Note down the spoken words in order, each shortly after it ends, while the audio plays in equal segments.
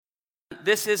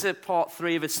This is a part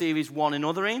 3 of a series, One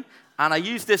Anothering. And I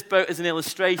use this boat as an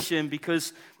illustration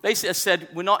because basically I said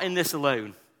we're not in this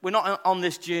alone. We're not on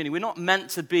this journey. We're not meant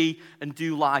to be and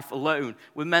do life alone.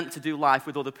 We're meant to do life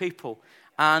with other people.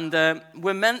 And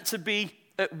we're meant to be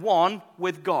at one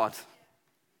with God.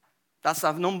 That's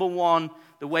our number one.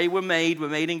 The way we're made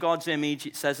in God's image,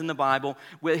 it says in the Bible.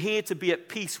 We're here to be at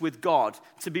peace with God,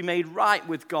 to be made right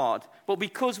with God. But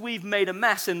because we've made a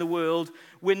mess in the world,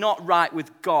 we're not right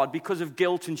with God. Because of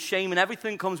guilt and shame and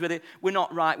everything that comes with it, we're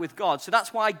not right with God. So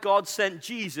that's why God sent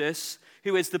Jesus,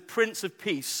 who is the Prince of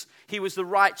Peace. He was the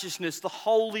righteousness, the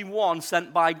Holy One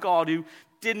sent by God, who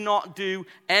did not do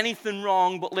anything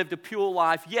wrong but lived a pure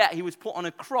life. Yet he was put on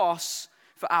a cross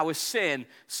for our sin.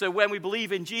 So when we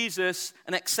believe in Jesus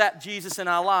and accept Jesus in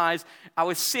our lives,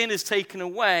 our sin is taken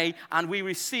away and we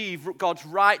receive God's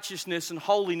righteousness and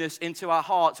holiness into our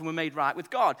hearts and we're made right with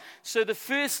God. So the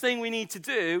first thing we need to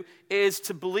do is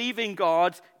to believe in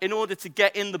God in order to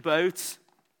get in the boat.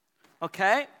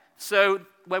 Okay? So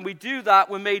when we do that,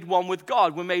 we're made one with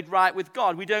God. We're made right with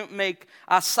God. We don't make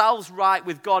ourselves right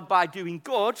with God by doing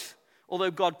good,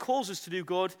 although God calls us to do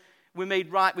good. We're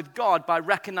made right with God by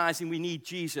recognizing we need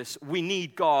Jesus. We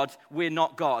need God. We're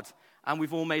not God. And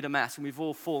we've all made a mess, and we've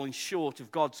all fallen short of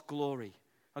God's glory.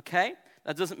 Okay?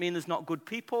 That doesn't mean there's not good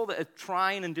people that are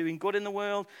trying and doing good in the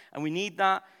world, and we need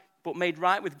that. But made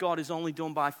right with God is only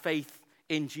done by faith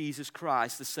in Jesus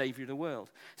Christ, the Savior of the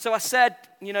world. So I said,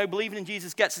 believing in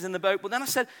Jesus gets us in the boat. But then I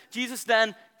said, Jesus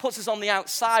then puts us on the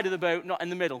outside of the boat, not in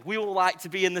the middle. We all like to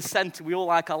be in the center. We all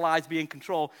like our lives to be in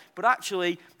control. But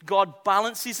actually, God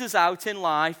balances us out in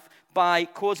life by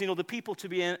causing other people to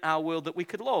be in our world that we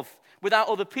could love. Without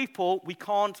other people, we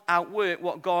can't outwork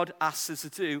what God asks us to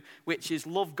do, which is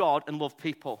love God and love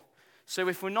people. So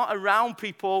if we're not around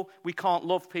people, we can't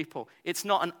love people. It's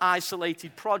not an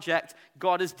isolated project.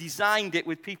 God has designed it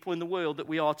with people in the world that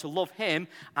we are to love him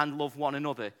and love one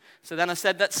another. So then I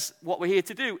said that's what we're here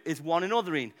to do, is one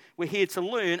anothering. We're here to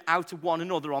learn out of one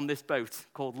another on this boat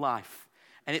called life.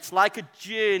 And it's like a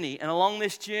journey. And along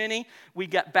this journey, we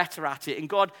get better at it. And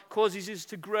God causes us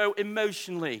to grow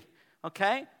emotionally.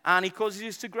 Okay? And he causes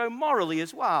us to grow morally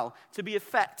as well. To be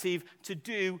effective, to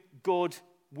do good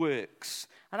works.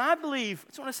 And I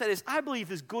just want to say this, I believe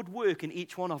there's good work in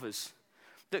each one of us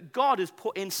that God has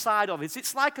put inside of us.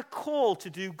 It's like a call to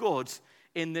do good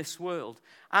in this world.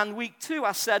 And week 2,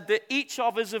 I said that each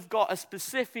of us have got a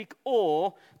specific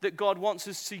oar that God wants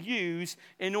us to use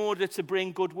in order to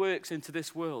bring good works into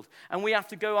this world. And we have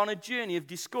to go on a journey of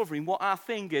discovering what our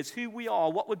thing is, who we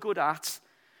are, what we're good at.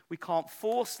 We can't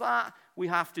force that. We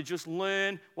have to just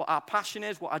learn what our passion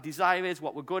is, what our desire is,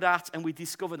 what we're good at, and we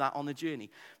discover that on the journey.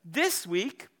 This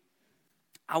week,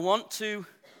 I want to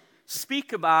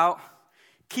speak about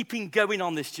keeping going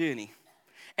on this journey,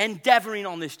 endeavoring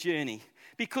on this journey,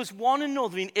 because one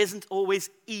anothering isn't always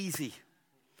easy.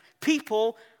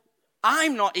 People,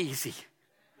 I'm not easy.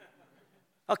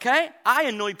 Okay? I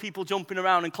annoy people jumping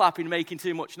around and clapping and making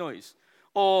too much noise.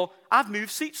 Or, I've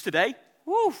moved seats today.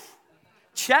 Woo!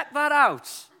 Check that out.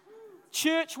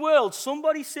 Church world,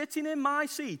 somebody sitting in my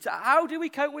seat. How do we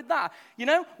cope with that?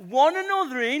 One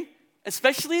anothering,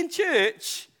 especially in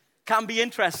church, can be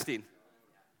interesting.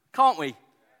 Can't we?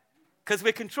 Because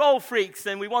we're control freaks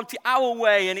and we want it our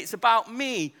way and it's about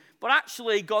me. But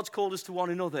actually, God's called us to one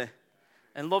another.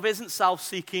 And love isn't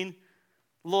self-seeking.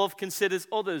 Love considers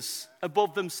others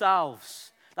above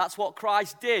themselves. That's what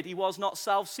Christ did. He was not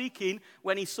self-seeking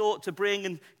when he sought to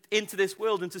bring into this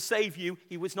world and to save you.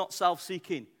 He was not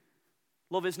self-seeking.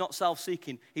 Love is not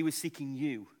self-seeking. He was seeking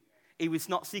you. He was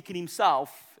not seeking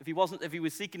himself. If he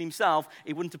was seeking himself,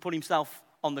 he wouldn't have put himself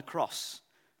on the cross.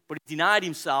 But he denied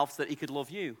himself so that he could love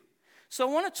you. So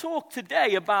I want to talk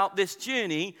today about this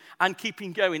journey and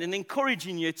keeping going and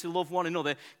encouraging you to love one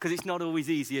another, because it's not always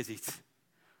easy, is it?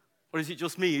 Or is it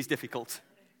just me who's difficult?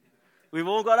 We've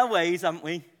all got our ways, haven't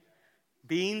we?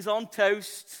 Beans on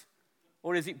toast.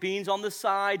 Or is it beans on the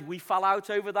side? We fell out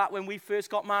over that when we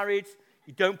first got married.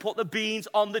 You don't put the beans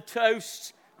on the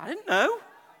toast. I didn't know.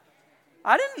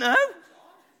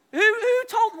 Who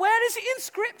told? Where is it in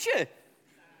Scripture?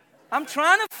 I'm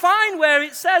trying to find where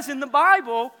it says in the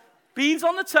Bible, beans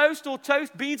on the toast or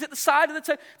toast, beans at the side of the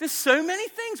toast. There's so many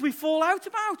things we fall out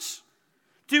about.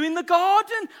 Doing the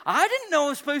garden. I didn't know I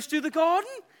was supposed to do the garden.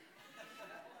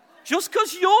 Just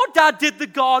because your dad did the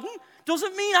garden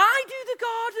doesn't mean I do the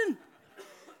garden.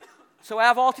 So I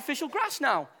have artificial grass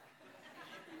now.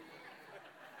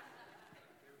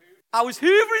 I was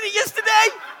hoovering it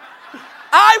yesterday.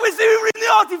 I was hoovering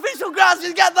the artificial grass.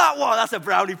 Just get that one. That's a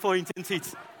brownie point, isn't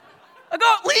it? I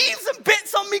got leaves and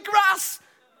bits on me grass.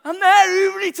 I'm there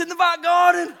hoovering it in the back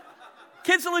garden.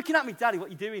 Kids are looking at me, Daddy, what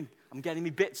are you doing? I'm getting me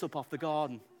bits up off the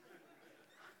garden.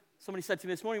 Somebody said to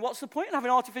me this morning, what's the point in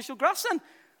having artificial grass then?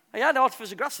 I had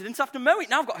artificial grass, I didn't have to mow it,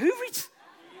 now I've got to hoover it.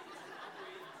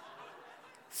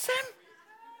 Sim,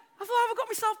 I thought I've got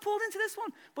myself pulled into this one.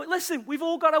 But listen, we've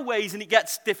all got our ways and it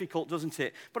gets difficult, doesn't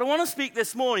it? But I want to speak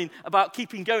this morning about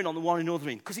keeping going on the one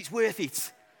anothering because it's worth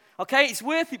it. Okay, it's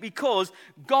worth it because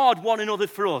God one anothered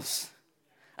for us.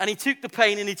 And he took the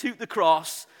pain and he took the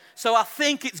cross. So I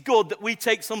think it's good that we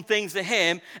take some things to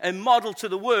him and model to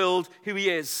the world who he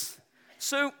is.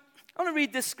 So I want to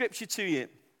read this scripture to you.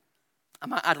 I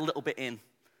might add a little bit in.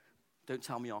 Don't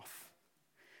tell me off.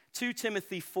 2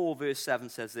 Timothy 4 verse 7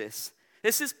 says this.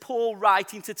 This is Paul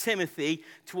writing to Timothy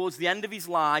towards the end of his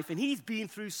life, and he's been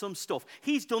through some stuff.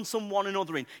 He's done some one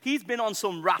anothering. He's been on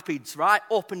some rapids, right?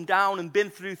 Up and down and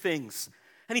been through things.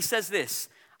 And he says this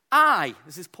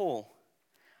is Paul,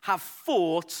 have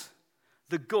fought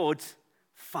the good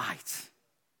fight.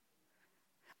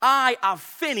 I have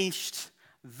finished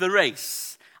the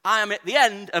race. I am at the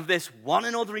end of this one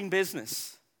anothering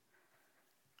business.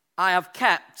 I have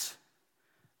kept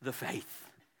the faith.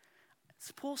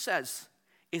 So Paul says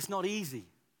it's not easy.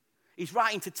 He's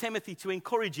writing to Timothy to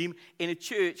encourage him in a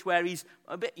church where he's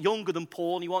a bit younger than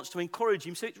Paul and he wants to encourage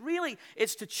him. So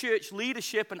it's to church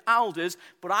leadership and elders,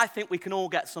 but I think we can all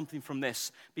get something from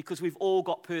this because we've all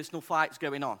got personal fights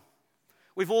going on.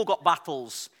 We've all got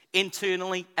battles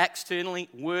internally, externally,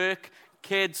 work,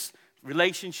 kids,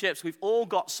 relationships. We've all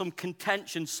got some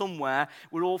contention somewhere.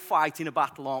 We're all fighting a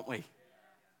battle, aren't we?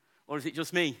 Or is it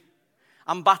just me?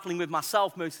 I'm battling with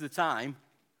myself most of the time.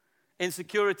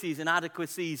 Insecurities,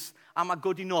 inadequacies. Am I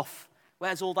good enough?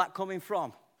 Where's all that coming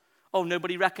from? Oh,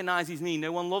 nobody recognizes me.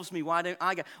 No one loves me. Why don't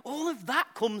I get... All of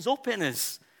that comes up in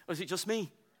us. Or is it just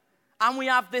me? And we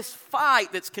have this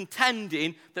fight that's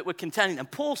contending, that we're contending. And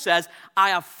Paul says, I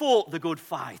have fought the good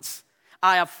fight.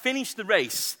 I have finished the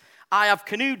race. I have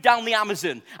canoed down the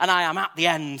Amazon, and I am at the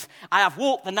end. I have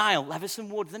walked the Nile. Levison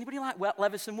Wood. Does anybody like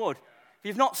Levison Wood? If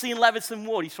you've not seen Levison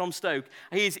Wood, he's from Stoke.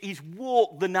 He's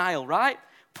walked the Nile, right?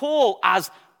 Paul has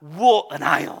walked the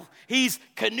Nile. He's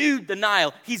canoed the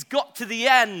Nile. He's got to the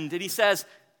end, and he says,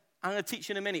 I'm going to teach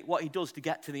you in a minute what he does to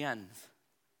get to the end.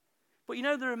 But you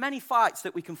know, there are many fights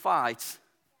that we can fight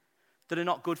that are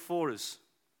not good for us.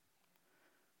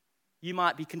 You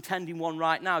might be contending one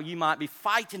right now. You might be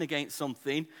fighting against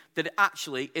something that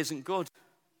actually isn't good.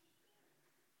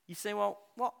 You say, well,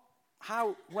 what,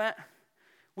 how, where?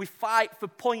 We fight for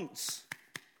points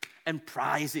and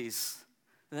prizes.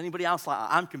 Is anybody else like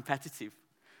that? I'm competitive.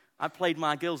 I played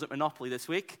my girls at Monopoly this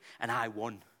week, and I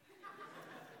won.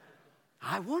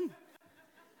 I won.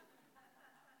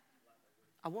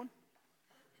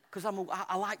 Because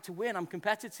I like to win. I'm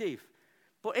competitive.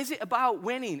 But is it about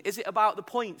winning? Is it about the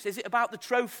points? Is it about the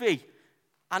trophy?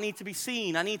 I need to be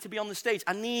seen. I need to be on the stage.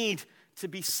 I need to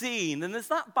be seen. And there's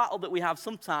that battle that we have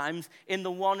sometimes in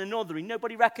the one another.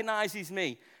 Nobody recognizes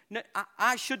me. No,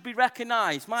 I should be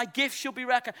recognized. My gift should be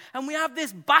recognized. And we have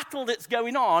this battle that's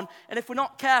going on. And if we're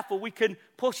not careful, we can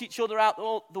push each other out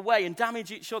the way and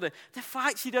damage each other. They're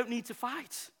fights you don't need to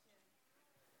fight.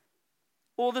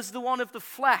 Or there's the one of the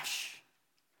flesh,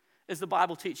 as the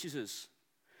Bible teaches us.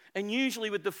 And usually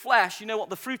with the flesh, you know what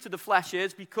the fruit of the flesh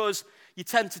is, because you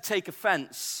tend to take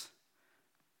offense.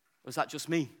 Or is that just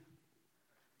me?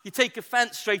 You take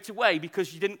offense straight away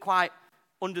because you didn't quite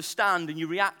understand and you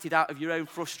reacted out of your own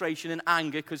frustration and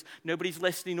anger because nobody's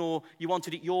listening or you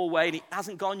wanted it your way and it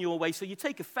hasn't gone your way. So you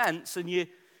take offense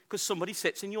because somebody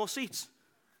sits in your seat.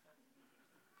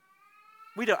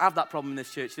 We don't have that problem in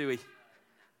this church, do we?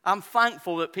 I'm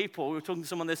thankful that we were talking to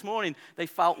someone this morning, they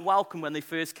felt welcome when they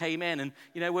first came in. And,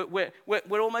 you know,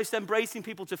 we're almost embracing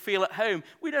people to feel at home.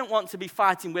 We don't want to be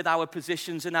fighting with our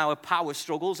positions and our power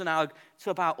struggles it's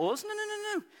about us.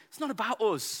 No. It's not about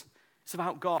us. It's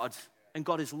about God. And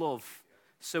God is love.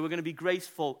 So we're going to be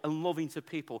graceful and loving to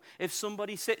people. If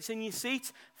somebody sits in your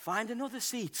seat, find another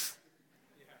seat.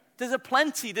 There's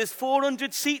plenty. There's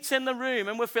 400 seats in the room,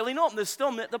 and we're filling up. There's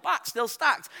some at the back still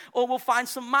stacked. Or we'll find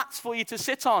some mats for you to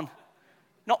sit on.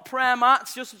 Not prayer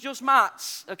mats, just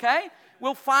mats, okay?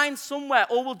 We'll find somewhere,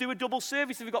 or we'll do a double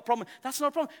service if we've got a problem. That's not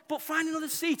a problem. But find another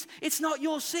seat. It's not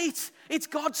your seat. It's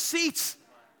God's seat.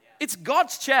 It's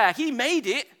God's chair. He made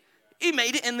it. He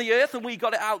made it in the earth, and we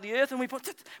got it out of the earth, and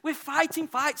we're fighting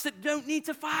fights that don't need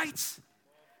to fight.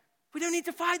 We don't need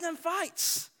to fight them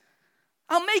fights.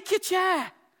 I'll make your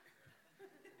chair.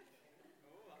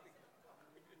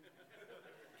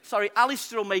 Sorry,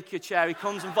 Alistair will make your chair. He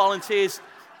comes and volunteers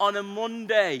on a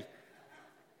Monday.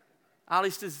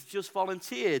 Alistair's just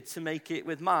volunteered to make it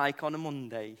with Mike on a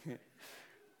Monday.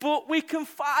 But we can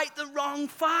fight the wrong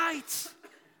fight.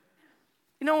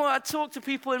 You know, I talk to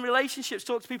people in relationships,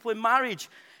 talk to people in marriage,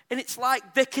 and it's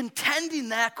like they're contending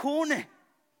their corner.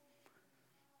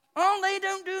 Oh, they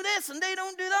don't do this and they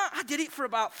don't do that. I did it for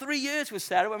about 3 years with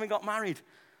Sarah when we got married,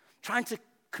 trying to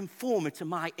conform her to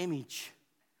my image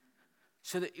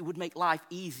so that it would make life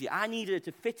easier. I needed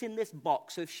her to fit in this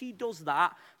box. So if she does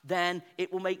that, then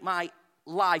it will make my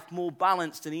life more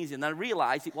balanced and easier. And I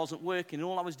realized it wasn't working. And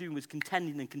all I was doing was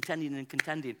contending and contending and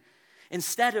contending.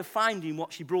 Instead of finding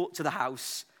what she brought to the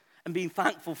house and being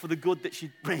thankful for the good that she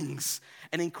brings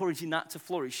and encouraging that to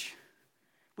flourish,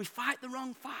 we fight the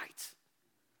wrong fight.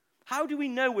 How do we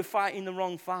know we're fighting the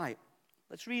wrong fight?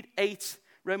 Let's read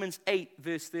Romans 8,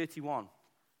 verse 31.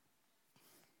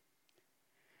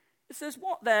 It says,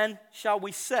 "What then shall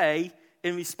we say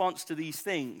in response to these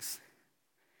things?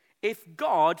 If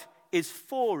God is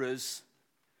for us,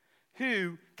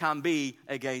 who can be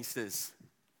against us?"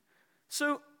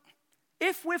 So,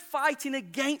 if we're fighting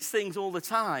against things all the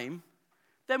time,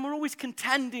 then we're always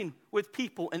contending with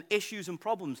people and issues and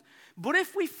problems. But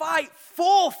if we fight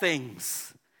for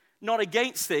things, not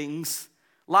against things,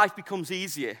 life becomes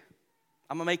easier.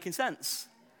 Am I making sense?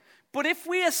 But if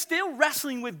we are still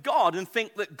wrestling with God and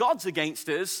think that God's against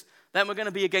us, then we're going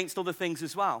to be against other things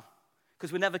as well,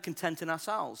 because we're never content in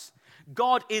ourselves.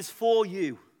 God is for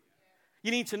you.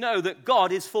 You need to know that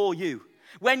God is for you.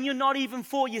 When you're not even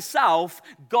for yourself,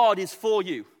 God is for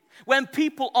you. When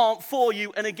people aren't for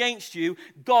you and against you,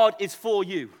 God is for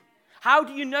you. How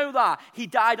do you know that? He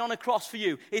died on a cross for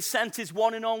you. He sent his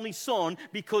one and only son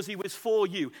because he was for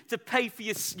you, to pay for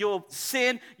your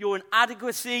sin, your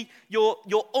inadequacy,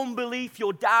 your unbelief,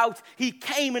 your doubt. He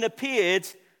came and appeared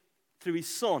through his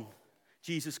son,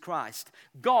 Jesus Christ.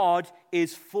 God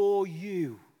is for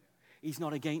you. He's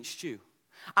not against you.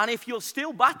 And if you're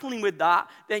still battling with that,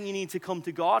 then you need to come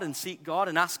to God and seek God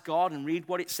and ask God and read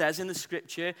what it says in the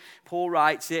scripture. Paul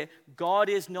writes it, God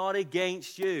is not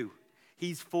against you.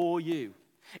 He's for you.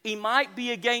 He might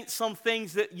be against some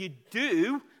things that you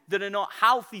do that are not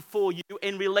healthy for you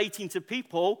in relating to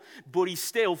people, but he's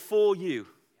still for you.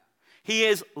 He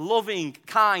is loving,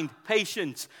 kind,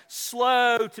 patient,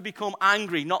 slow to become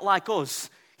angry, not like us.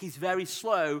 He's very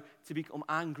slow to become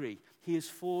angry. He is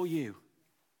for you.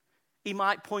 He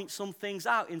might point some things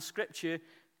out in Scripture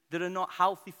that are not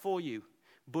healthy for you,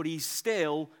 but he's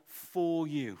still for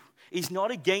you. He's not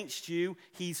against you,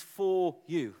 he's for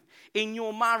you. In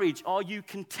your marriage, are you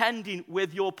contending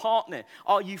with your partner?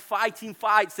 Are you fighting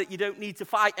fights that you don't need to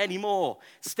fight anymore?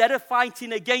 Instead of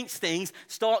fighting against things,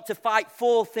 start to fight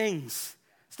for things.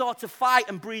 Start to fight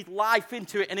and breathe life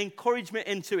into it and encouragement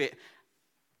into it.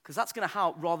 Because that's going to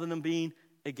help rather than being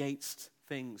against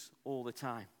things all the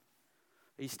time.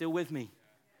 Are you still with me?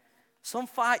 Some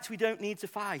fights we don't need to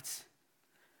fight.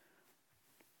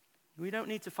 We don't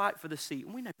need to fight for the seat,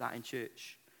 and we know that in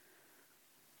church.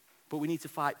 But we need to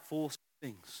fight for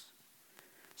things.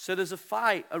 So there's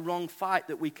a wrong fight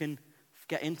that we can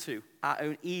get into. Our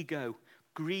own ego,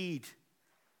 greed,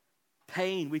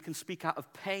 pain. We can speak out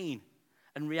of pain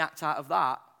and react out of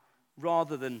that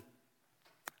rather than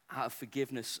out of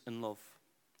forgiveness and love.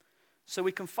 So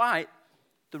we can fight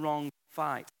the wrong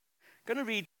fight. I'm going to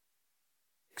read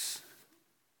 6.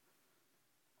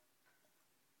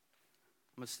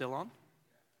 Am I still on?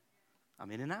 I'm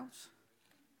in and out.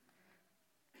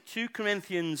 2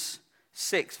 Corinthians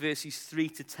 6, verses 3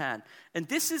 to 10. And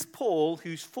this is Paul,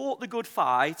 who's fought the good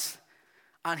fight,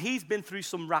 and he's been through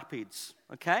some rapids,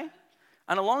 okay?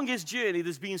 And along his journey,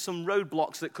 there's been some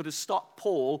roadblocks that could have stopped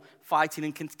Paul fighting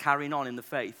and carrying on in the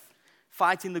faith,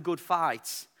 fighting the good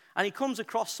fight. And he comes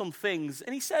across some things,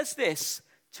 and he says this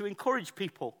to encourage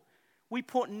people. We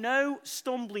put no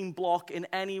stumbling block in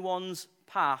anyone's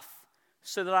path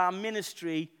so that our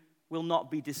ministry will not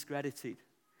be discredited.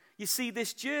 You see,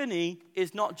 this journey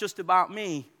is not just about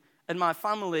me and my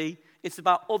family. It's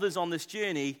about others on this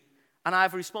journey. And I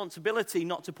have a responsibility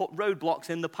not to put roadblocks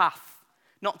in the path,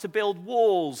 not to build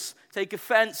walls, take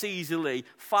offense easily,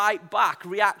 fight back,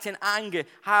 react in anger.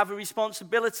 I have a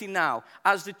responsibility now.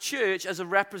 As the church, as a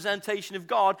representation of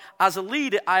God, as a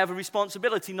leader, I have a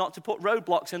responsibility not to put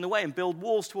roadblocks in the way and build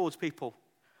walls towards people.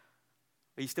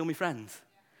 Are you still my friend?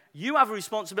 You have a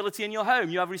responsibility in your home.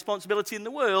 You have a responsibility in the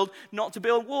world not to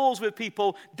build walls with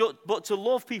people, but to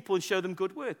love people and show them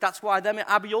good work. That's why them at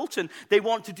Abbey Alton, they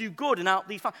want to do good and out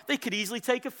these. They could easily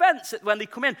take offense when they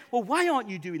come in. Well, why aren't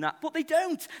you doing that? But they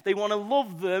don't. They want to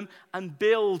love them and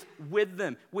build with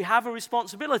them. We have a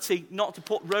responsibility not to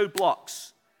put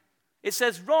roadblocks. It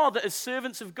says, rather, as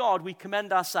servants of God, we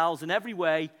commend ourselves in every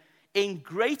way, in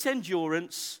great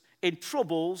endurance, in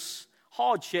troubles,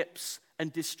 hardships,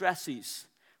 and distresses.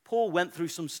 Paul went through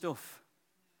some stuff.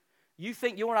 You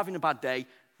think you're having a bad day,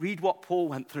 Read what Paul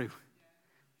went through.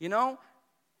 You know,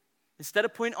 instead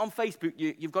of putting it on Facebook,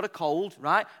 you've got a cold,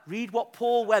 right? Read what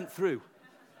Paul went through.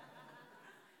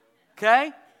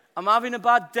 Okay? I'm having a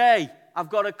bad day. I've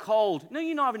got a cold. No,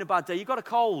 you're not having a bad day. You've got a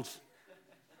cold.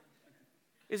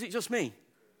 Is it just me?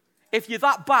 If you're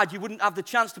that bad, you wouldn't have the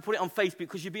chance to put it on Facebook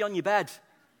because you'd be on your bed.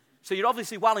 So you're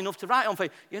obviously well enough to write on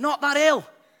Facebook. You're not that ill.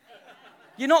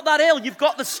 You're not that ill. You've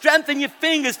got the strength in your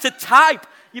fingers to type.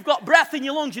 You've got breath in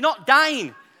your lungs. You're not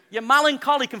dying. You're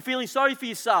melancholic and feeling sorry for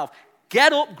yourself.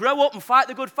 Get up, grow up, and fight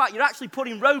the good fight. You're actually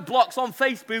putting roadblocks on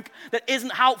Facebook that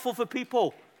isn't helpful for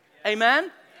people. Amen?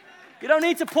 You don't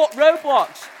need to put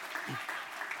roadblocks.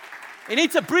 You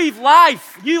need to breathe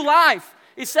life, new life.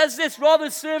 It says this, rather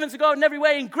as servants of God in every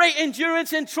way, in great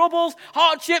endurance, in troubles,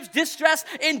 hardships, distress,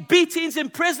 in beatings,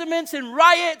 imprisonments, in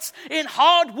riots, in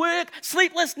hard work,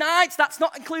 sleepless nights. That's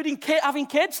not including having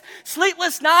kids.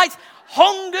 Sleepless nights,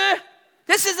 hunger.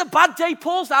 This is a bad day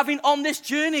Paul's having on this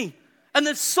journey. And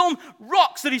there's some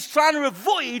rocks that he's trying to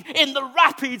avoid in the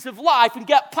rapids of life and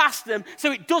get past them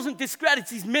so it doesn't discredit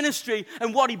his ministry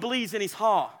and what he believes in his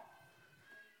heart.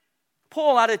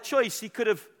 Paul had a choice. He could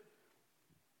have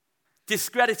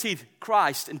discredited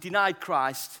Christ and denied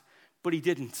Christ, but he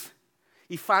didn't.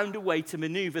 He found a way to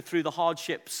maneuver through the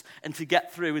hardships and to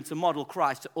get through and to model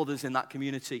Christ to others in that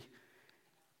community.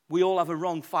 We all have a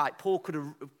wrong fight. Paul could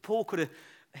have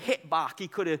hit back. He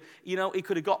could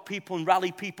have got people and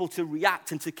rallied people to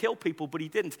react and to kill people, but he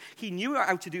didn't. He knew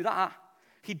how to do that.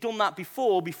 He'd done that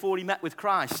before he met with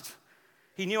Christ.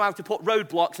 He knew how to put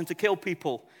roadblocks and to kill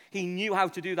people. He knew how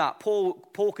to do that.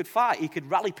 Paul could fight. He could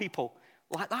rally people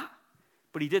like that.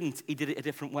 But he didn't. He did it a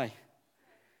different way.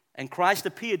 And Christ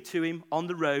appeared to him on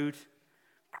the road.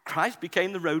 Christ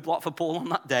became the roadblock for Paul on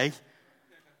that day.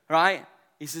 Right?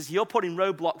 He says, you're putting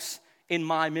roadblocks in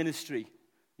my ministry.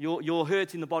 You're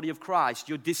hurting the body of Christ.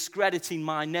 You're discrediting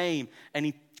my name.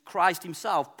 And Christ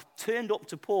himself turned up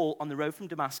to Paul on the road from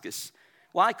Damascus.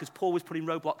 Why? Because Paul was putting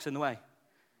roadblocks in the way.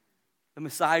 The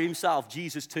Messiah himself,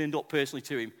 Jesus, turned up personally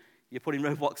to him. You're putting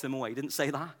roadblocks in the way. He didn't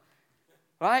say that.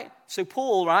 Right? So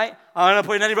Paul, right? I'm not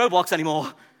putting any roadblocks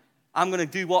anymore. I'm going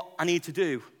to do what I need to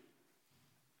do.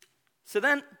 So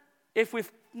then, if we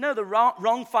know the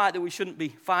wrong fight that we shouldn't be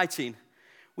fighting,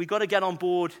 we've got to get on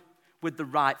board with the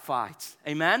right fight.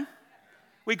 Amen?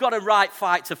 We've got a right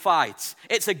fight to fight.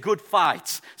 It's a good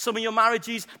fight. Some of your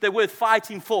marriages, they're worth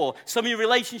fighting for. Some of your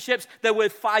relationships, they're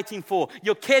worth fighting for.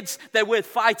 Your kids, they're worth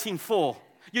fighting for.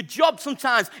 Your job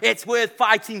sometimes, it's worth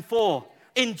fighting for.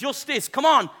 Injustice, come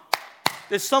on.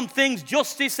 There's some things,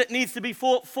 justice that needs to be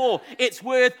fought for. It's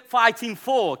worth fighting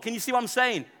for. Can you see what I'm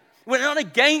saying? We're not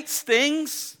against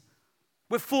things.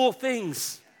 We're for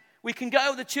things. We can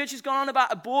go, the church has gone on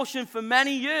about abortion for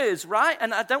many years, right?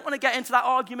 And I don't want to get into that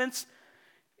argument.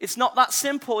 It's not that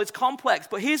simple. It's complex.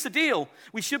 But here's the deal.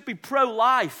 We should be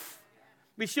pro-life.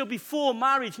 We should be for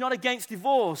marriage, not against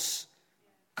divorce.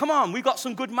 Come on, we've got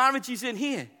some good marriages in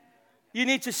here. You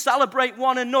need to celebrate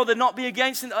one another, not be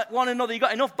against one another. You've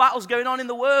got enough battles going on in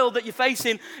the world that you're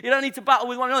facing. You don't need to battle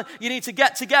with one another. You need to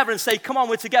get together and say, come on,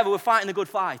 we're together. We're fighting a good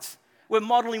fight. We're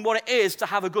modeling what it is to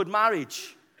have a good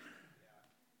marriage.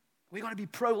 We've got to be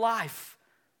pro-life,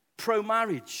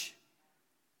 pro-marriage.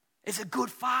 It's a good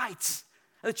fight.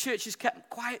 The church has kept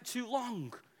quiet too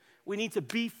long. We need to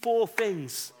be for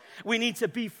things. We need to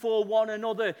be for one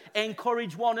another,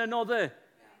 encourage one another.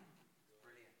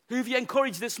 Who have you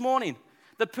encouraged this morning?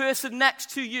 The person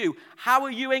next to you. How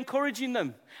are you encouraging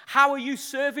them? How are you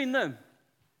serving them?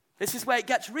 This is where it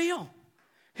gets real.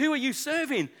 Who are you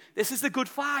serving? This is the good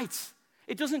fight.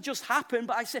 It doesn't just happen,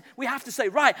 but we have to say,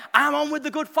 right, I'm on with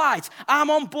the good fight. I'm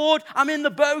on board. I'm in the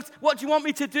boat. What do you want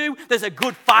me to do? There's a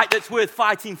good fight that's worth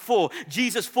fighting for.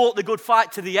 Jesus fought the good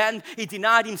fight to the end. He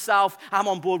denied himself. I'm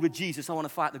on board with Jesus. I want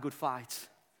to fight the good fight.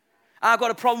 I've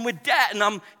got a problem with debt, and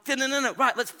no.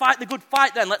 Right, let's fight the good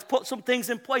fight then. Let's put some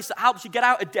things in place that helps you get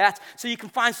out of debt so you can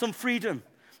find some freedom.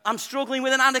 I'm struggling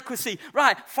with inadequacy.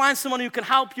 Right, find someone who can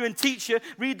help you and teach you,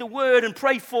 read the word and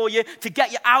pray for you to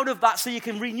get you out of that so you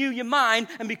can renew your mind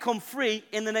and become free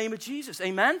in the name of Jesus.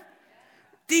 Amen?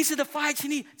 These are the fights you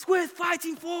need. It's worth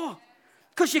fighting for.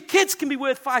 Because your kids can be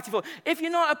worth fighting for. If you're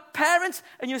not a parent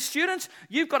and you're a student,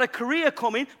 you've got a career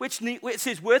coming which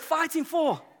is worth fighting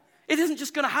for. It isn't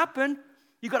just going to happen.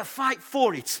 You've got to fight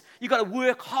for it. You've got to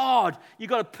work hard. You've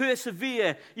got to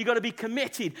persevere. You've got to be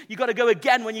committed. You've got to go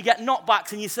again when you get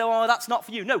knockbacks and you say, oh, that's not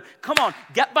for you. No, come on,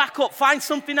 get back up. Find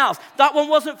something else. That one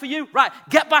wasn't for you. Right,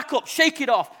 get back up. Shake it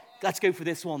off. Let's go for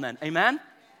this one then. Amen?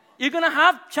 You're going to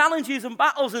have challenges and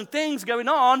battles and things going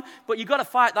on, but you've got to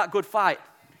fight that good fight.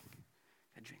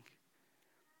 Drink.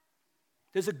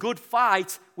 There's a good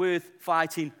fight worth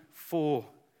fighting for.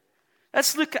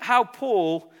 Let's look at how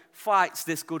Paul fights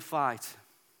this good fight.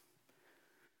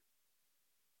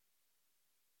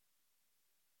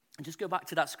 And just go back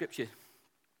to that scripture.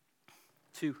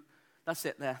 2. That's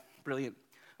it there. Brilliant.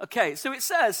 Okay, so it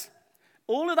says,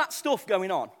 all of that stuff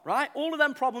going on, right? All of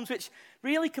them problems, which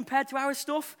really compared to our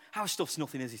stuff's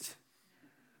nothing, is it?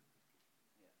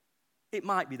 It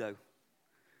might be, though.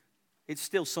 It's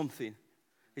still something.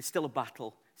 It's still a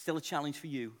battle. It's still a challenge for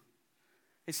you.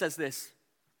 It says this,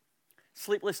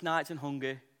 sleepless nights and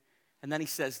hunger. And then he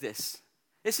says this.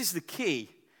 This is the key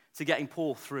to getting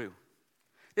Paul through.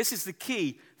 This is the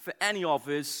key for any of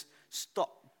us. Stop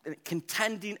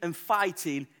contending and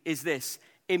fighting is this,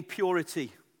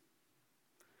 impurity.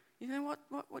 You know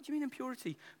what do you mean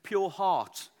impurity? Pure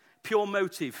heart, pure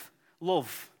motive,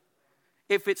 love.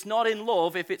 If it's not in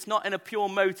love, if it's not in a pure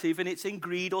motive and it's in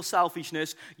greed or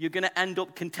selfishness, you're going to end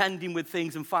up contending with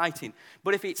things and fighting.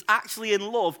 But if it's actually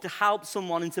in love to help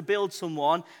someone and to build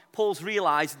someone, Paul's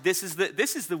realized this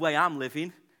is the way I'm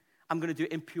living. I'm going to do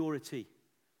it in purity.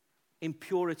 In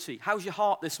purity. How's your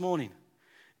heart this morning?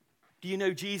 Do you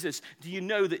know Jesus? Do you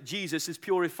know that Jesus has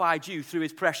purified you through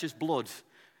his precious blood?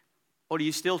 Or are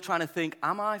you still trying to think,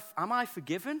 am I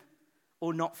forgiven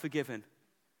or not forgiven?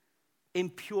 In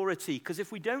purity. Because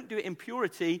if we don't do it in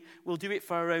purity, we'll do it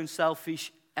for our own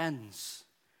selfish ends.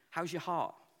 How's your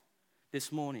heart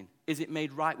this morning? Is it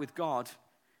made right with God?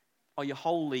 Are you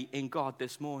holy in God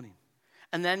this morning?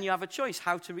 And then you have a choice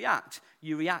how to react.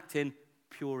 You react in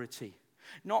purity.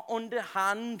 Not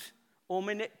underhand or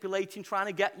manipulating, trying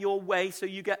to get your way so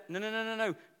you get,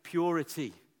 no.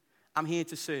 Purity. I'm here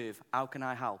to serve. How can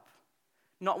I help?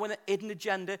 Not with an hidden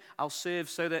agenda. I'll serve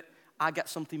so that I get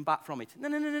something back from it.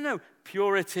 No.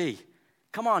 Purity.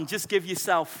 Come on, just give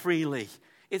yourself freely.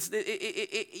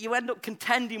 You end up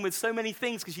contending with so many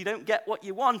things because you don't get what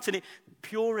you want. And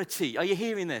purity. Are you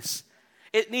hearing this?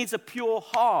 It needs a pure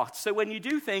heart. So when you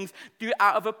do things, do it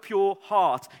out of a pure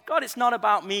heart. God, it's not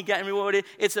about me getting rewarded.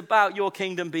 It's about your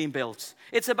kingdom being built.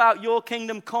 It's about your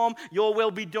kingdom come, your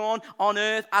will be done on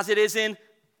earth as it is in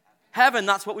heaven.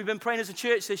 That's what we've been praying as a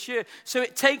church this year. So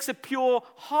it takes a pure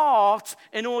heart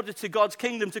in order to God's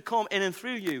kingdom to come in and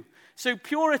through you. So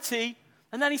purity,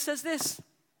 and then he says this.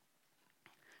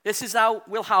 This is how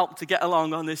we'll help to get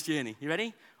along on this journey. You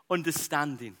ready?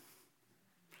 Understanding.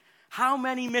 How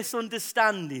many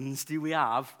misunderstandings do we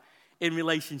have in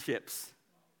relationships?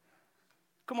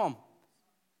 Come on.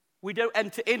 We don't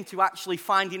enter into actually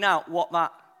finding out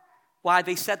why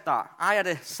they said that. I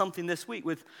had something this week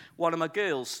with one of my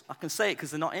girls. I can say it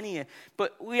because they're not in here.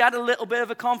 But we had a little bit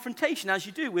of a confrontation, as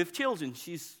you do with children.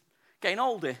 She's getting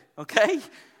older, okay?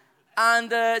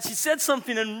 And she said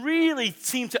something and really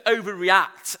seemed to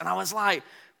overreact. And I was like,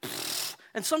 pfft.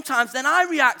 And sometimes then I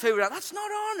react over that. That's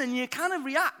not on. And you kind of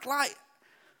react like.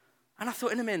 And I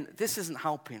thought, in a minute, this isn't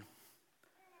helping.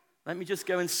 Let me just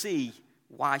go and see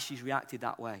why she's reacted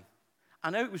that way.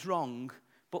 I know it was wrong,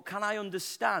 but can I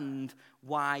understand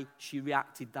why she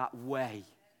reacted that way?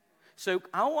 So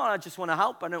I just want to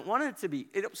help. I don't want it to be.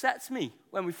 It upsets me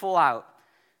when we fall out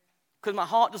because my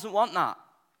heart doesn't want that.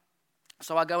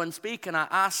 So I go and speak and I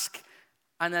ask.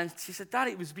 And then she said, Dad,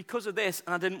 it was because of this.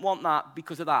 And I didn't want that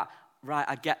because of that. Right,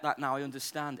 I get that now, I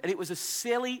understand. And it was a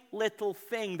silly little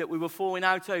thing that we were falling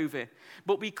out over.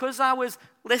 But because I was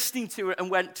listening to it and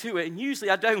went to it, and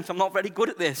usually I don't, I'm not very good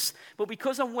at this. But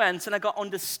because I went and I got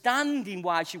understanding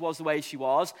why she was the way she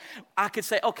was, I could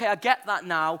say, okay, I get that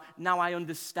now. Now I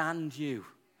understand you.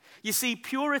 You see,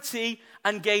 purity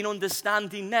and gain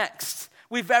understanding next.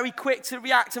 We're very quick to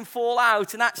react and fall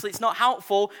out, and actually it's not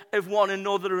helpful of one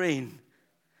another in.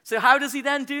 So how does he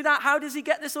then do that? How does he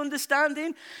get this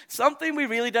understanding? Something we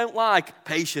really don't like,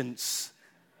 patience.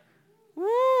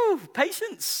 Woo,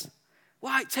 patience.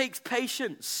 Why? It takes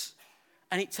patience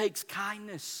and it takes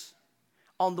kindness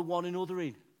on the one another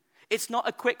in. It's not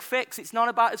a quick fix. It's not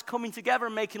about us coming together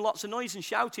and making lots of noise and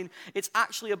shouting. It's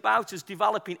actually about us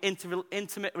developing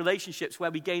intimate relationships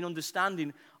where we gain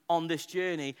understanding on this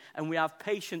journey and we have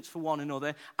patience for one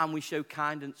another and we show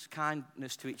kindness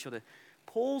to each other.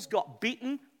 Paul's got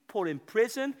beaten, put in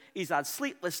prison. He's had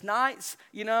sleepless nights.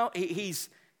 You know, he's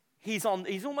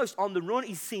almost on the run.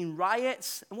 He's seen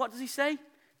riots. And what does he say?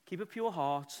 Keep a pure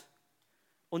heart,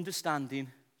 understanding,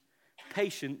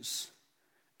 patience,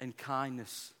 and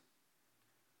kindness.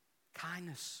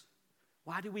 Kindness.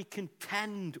 Why do we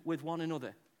contend with one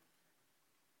another?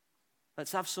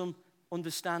 Let's have some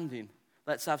understanding.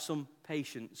 Let's have some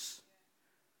patience.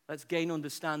 Let's gain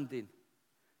understanding.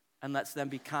 And let's then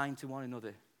be kind to one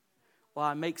another. Well,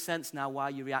 it makes sense now why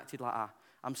you reacted like that.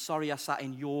 I'm sorry I sat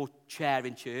in your chair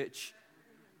in church.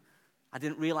 I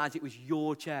didn't realize it was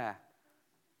your chair.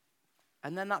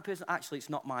 And then that person, actually, it's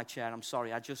not my chair. I'm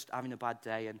sorry. I'm just having a bad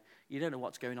day. And you don't know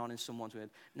what's going on in someone's world.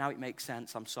 Now it makes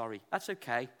sense. I'm sorry. That's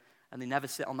okay. And they never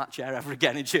sit on that chair ever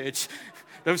again in church.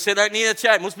 Don't sit out near the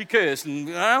chair. It must be cursed. And,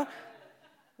 you know?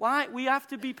 Why? We have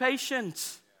to be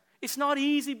patient. It's not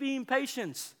easy being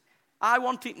patient. I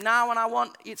want it now, and I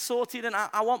want it sorted, and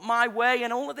I want my way,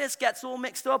 and all of this gets all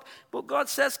mixed up. But God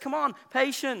says, come on,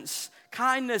 patience,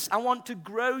 kindness. I want to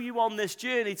grow you on this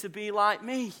journey to be like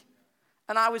me.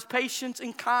 And I was patient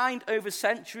and kind over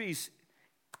centuries.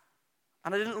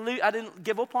 And I didn't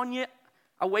give up on you.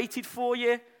 I waited for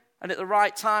you. And at the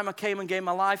right time, I came and gave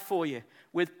my life for you.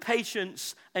 With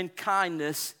patience and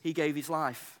kindness, he gave his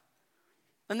life.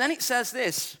 And then it says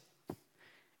this,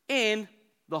 in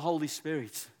the Holy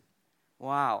Spirit.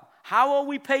 Wow. How are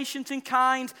we patient and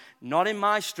kind? Not in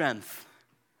my strength,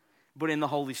 but in the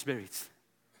Holy Spirit.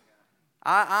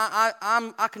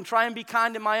 I can try and be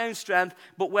kind in my own strength,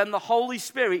 but when the Holy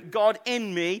Spirit, God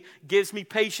in me, gives me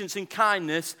patience and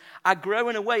kindness, I grow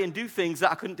in a way and do things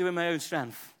that I couldn't do in my own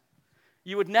strength.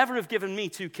 You would never have given me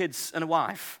 2 kids and a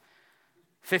wife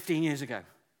 15 years ago.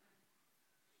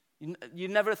 You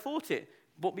never have thought it.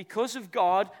 But because of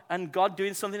God and God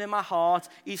doing something in my heart,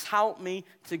 he's helped me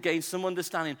to gain some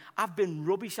understanding. I've been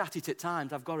rubbish at it at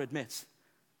times, I've got to admit.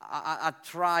 I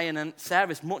try, and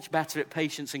Sarah's much better at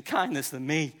patience and kindness than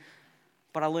me.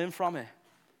 But I learn from it.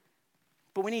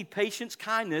 But we need patience,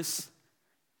 kindness.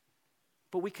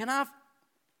 But we can have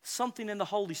something in the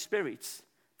Holy Spirit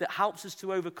that helps us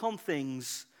to overcome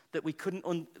things that we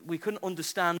couldn't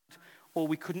understand or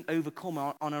we couldn't overcome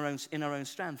in our own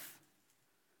strength.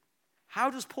 How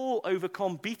does Paul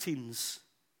overcome beatings?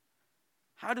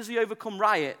 How does he overcome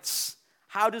riots?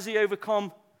 How does he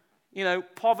overcome,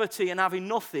 poverty and having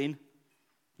nothing?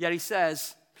 Yet he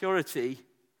says, purity,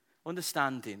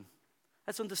 understanding.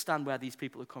 Let's understand where these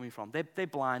people are coming from. They're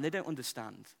blind. They don't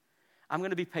understand. I'm going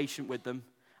to be patient with them.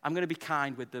 I'm going to be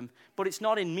kind with them. But it's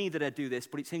not in me that I do this,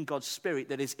 but it's in God's Spirit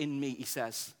that is in me, he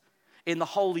says. In the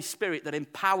Holy Spirit that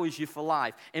empowers you for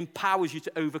life, empowers you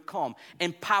to overcome,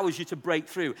 empowers you to break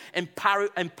through,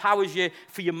 empowers you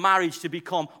for your marriage to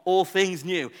become all things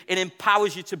new. It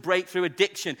empowers you to break through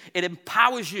addiction. It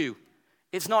empowers you.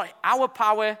 It's not our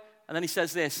power. And then he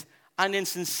says this, and in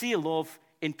sincere love,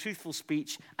 in truthful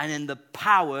speech, and in the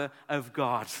power of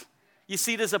God. You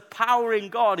see, there's a power in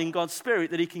God, in God's Spirit,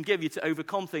 that he can give you to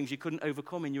overcome things you couldn't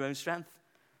overcome in your own strength.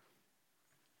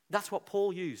 That's what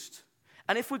Paul used.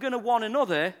 And if we're going to one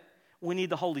another, we need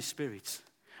the Holy Spirit.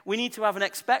 We need to have an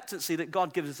expectancy that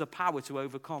God gives us a power to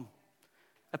overcome.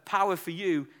 A power for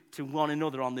you to one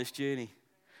another on this journey.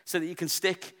 So that you can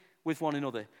stick with one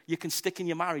another. You can stick in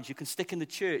your marriage. You can stick in the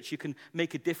church. You can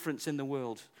make a difference in the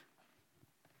world.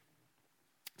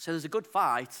 So there's a good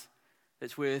fight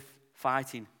that's worth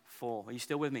fighting for. Are you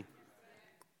still with me?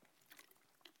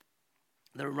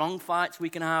 There are wrong fights we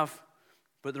can have,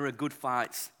 but there are good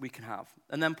fights we can have.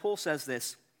 And then Paul says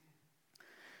this,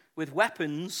 with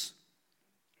weapons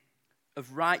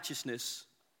of righteousness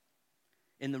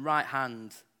in the right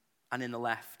hand and in the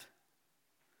left.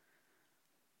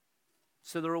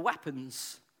 So there are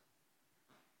weapons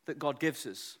that God gives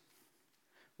us.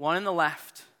 One in the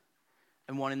left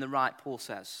and one in the right, Paul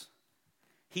says.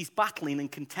 He's battling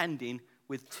and contending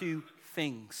with 2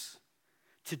 things.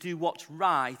 To do what's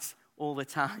right all the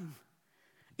time.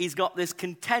 He's got this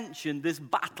contention, this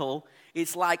battle.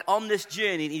 It's like on this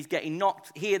journey, he's getting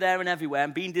knocked here, there, and everywhere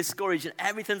and being discouraged and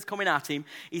everything's coming at him.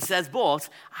 He says, but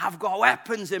I've got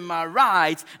weapons in my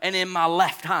right and in my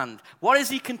left hand. What is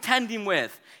he contending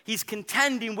with? He's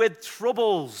contending with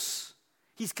troubles.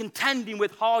 He's contending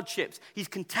with hardships. He's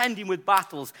contending with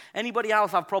battles. Anybody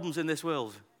else have problems in this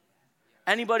world?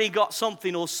 Anybody got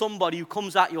something or somebody who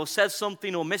comes at you or says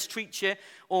something or mistreats you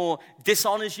or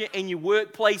dishonors you in your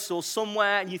workplace or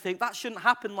somewhere and you think that shouldn't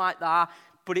happen like that,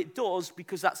 but it does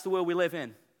because that's the world we live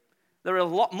in. There are a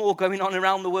lot more going on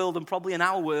around the world and probably in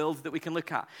our world that we can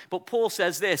look at. But Paul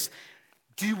says this,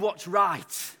 do what's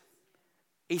right.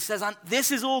 He says,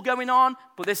 this is all going on,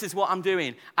 but this is what I'm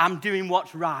doing. I'm doing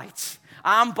what's right.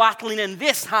 I'm battling in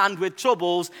this hand with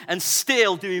troubles and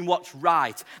still doing what's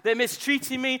right. They're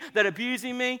mistreating me. They're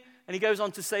abusing me. And he goes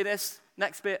on to say this,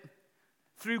 next bit.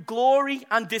 Through glory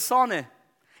and dishonor.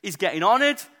 He's getting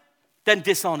honored, then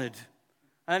dishonored.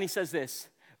 And he says this,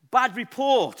 bad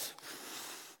report.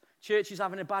 Church is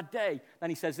having a bad day.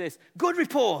 Then he says this, good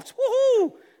report.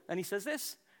 Woohoo! Then he says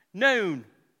this, known,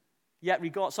 yet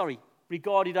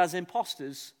regarded as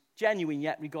imposters. Genuine,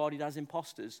 yet regarded as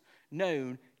imposters.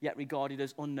 Known, yet regarded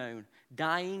as unknown.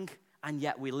 Dying, and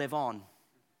yet we live on.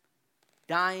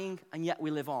 Dying, and yet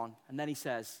we live on. And then he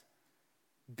says,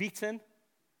 beaten,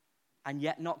 and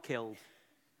yet not killed.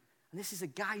 And this is a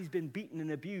guy who's been beaten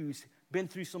and abused, been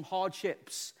through some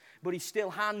hardships, but he's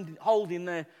still holding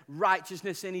the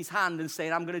righteousness in his hand and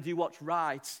saying, I'm going to do what's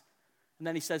right. And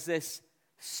then he says this,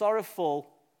 sorrowful,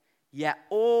 yet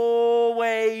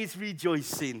always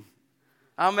rejoicing.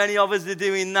 How many of us are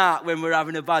doing that when we're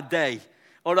having a bad day?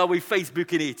 Or are we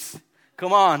Facebooking it?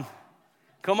 Come on.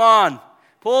 Come on.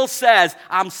 Paul says,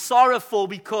 I'm sorrowful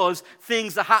because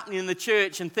things are happening in the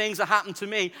church and things are happening to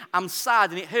me. I'm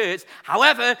sad and it hurts.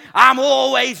 However, I'm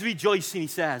always rejoicing, he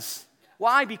says.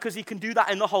 Why? Because he can do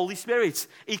that in the Holy Spirit.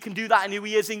 He can do that in who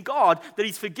he is in God, that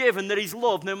he's forgiven, that he's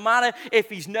loved. No matter if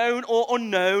he's known or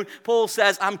unknown, Paul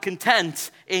says, I'm content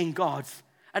in God.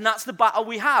 And that's the battle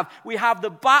we have. We have the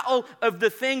battle of the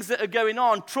things that are going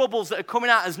on, troubles that are coming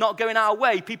at us, not going our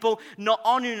way, people not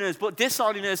honoring us, but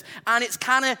dishonoring us. And it's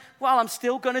kind of, well, I'm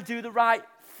still going to do the right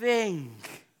thing.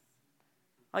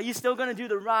 Are you still going to do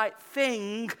the right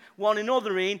thing, one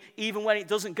another in, even when it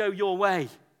doesn't go your way?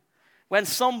 When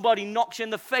somebody knocks you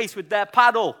in the face with their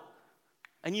paddle,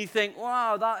 and you think,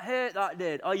 wow, that hurt, that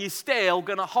did. Are you still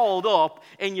going to hold up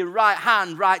in your right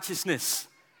hand righteousness?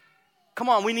 Come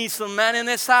on, we need some men in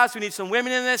this house. We need some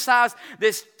women in this house.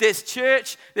 This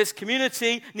church, this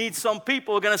community needs some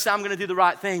people who are going to say, I'm going to do the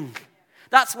right thing.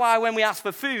 That's why when we ask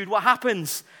for food, what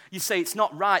happens? You say, it's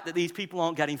not right that these people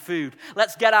aren't getting food.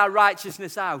 Let's get our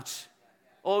righteousness out.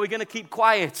 Or we're going to keep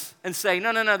quiet and say,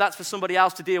 no, that's for somebody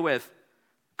else to deal with.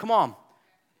 Come on,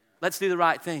 let's do the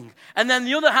right thing. And then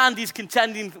the other hand he's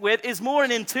contending with is more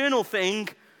an internal thing,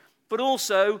 but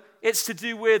also it's to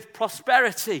do with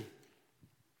prosperity.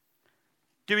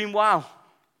 Doing well.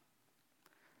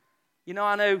 You know,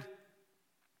 I know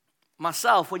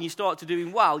myself, when you start to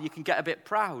doing well, you can get a bit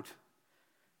proud.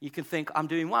 You can think, I'm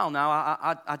doing well now.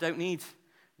 I don't need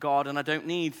God and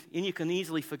and you can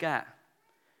easily forget.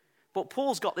 But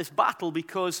Paul's got this battle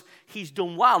because he's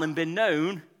done well and been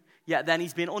known, yet then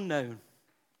he's been unknown.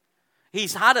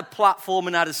 He's had a platform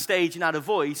and had a stage and had a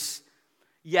voice,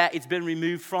 yet it's been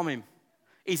removed from him.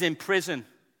 He's in prison.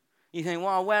 You think,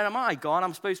 well, where am I, God?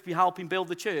 I'm supposed to be helping build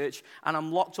the church, and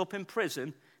I'm locked up in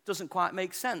prison. Doesn't quite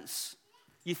make sense.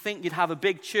 You think you'd have a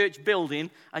big church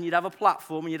building, and you'd have a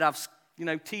platform, and you'd have,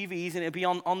 TVs, and it'd be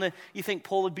on the... You think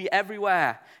Paul would be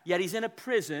everywhere. Yet he's in a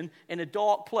prison, in a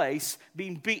dark place,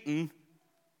 being beaten.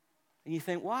 And you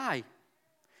think, why?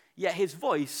 Yet his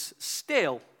voice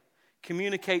still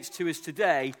communicates to us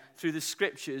today through the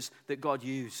scriptures that God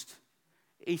used.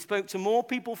 He spoke to more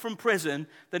people from prison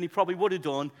than he probably would have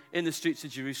done in the streets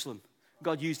of Jerusalem.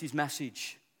 God used his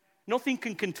message. Nothing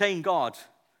can contain God.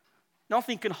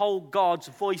 Nothing can hold God's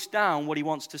voice down, what he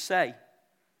wants to say.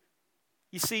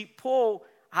 You see, Paul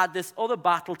had this other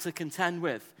battle to contend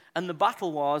with, and the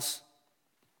battle was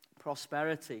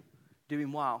prosperity,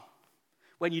 doing well.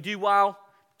 When you do well,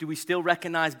 do we still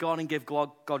recognize God and give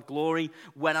God glory?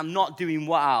 When I'm not doing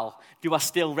well, do I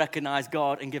still recognize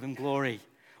God and give him glory?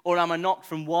 Or am I knocked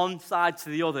from one side to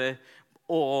the other?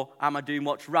 Or am I doing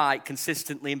what's right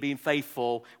consistently and being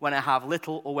faithful when I have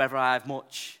little or whether I have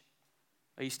much?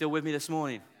 Are you still with me this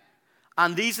morning?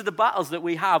 And these are the battles that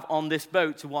we have on this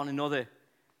boat to one another.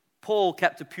 Paul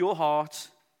kept a pure heart.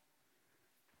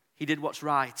 He did what's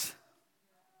right.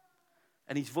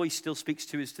 And his voice still speaks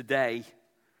to us today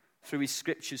through his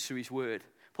scriptures, through his word.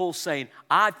 Paul's saying,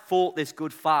 I've fought this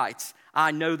good fight.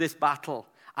 I know this battle.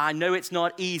 I know it's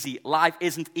not easy. Life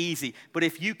isn't easy. But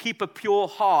if you keep a pure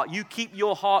heart, you keep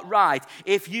your heart right,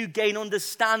 if you gain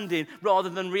understanding rather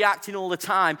than reacting all the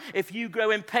time, if you grow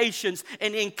in patience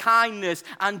and in kindness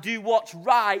and do what's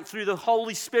right through the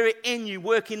Holy Spirit in you,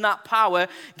 working that power,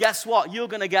 guess what? You're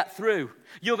going to get through.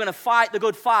 You're going to fight the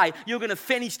good fight. You're going to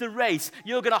finish the race.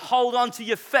 You're going to hold on to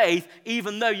your faith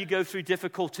even though you go through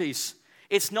difficulties.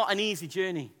 It's not an easy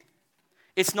journey.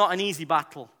 It's not an easy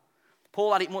battle.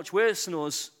 Paul had it much worse than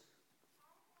us,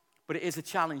 but it is a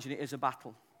challenge and it is a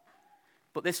battle.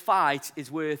 But this fight is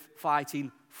worth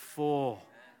fighting for.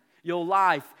 Your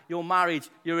life, your marriage,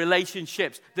 your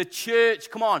relationships, the church,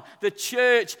 come on, the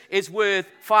church is worth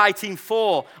fighting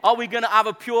for. Are we going to have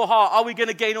a pure heart? Are we going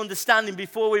to gain understanding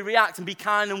before we react and be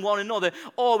kind to one another?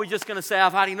 Or are we just going to say,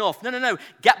 I've had enough? No.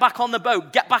 Get back on the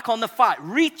boat. Get back on the fight.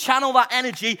 Rechannel that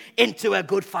energy into a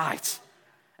good fight.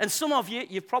 And some of you,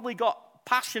 you've probably got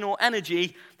passion or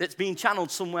energy that's being channeled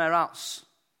somewhere else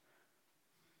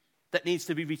that needs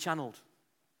to be rechanneled.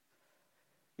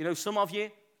 You know, some of you,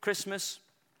 Christmas,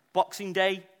 Boxing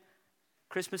Day,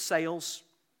 Christmas sales,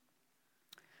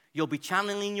 you'll be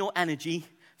channeling your energy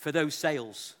for those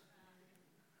sales.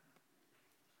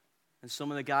 And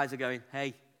some of the guys are going,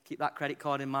 hey, keep that credit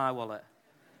card in my wallet.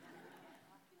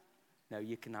 No,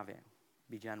 you can have it.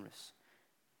 Be generous.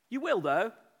 You will,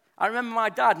 though. I remember my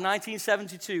dad,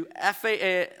 1972,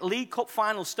 FA League Cup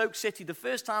final, Stoke City, the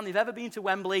first time they've ever been to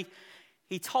Wembley.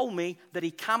 He told me that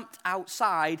he camped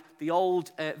outside the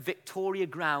old Victoria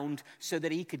ground so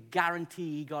that he could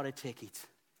guarantee he got a ticket.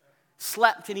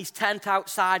 Slept in his tent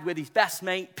outside with his best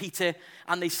mate, Peter,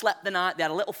 and they slept the night. They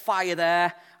had a little fire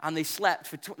there, and they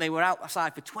slept. They were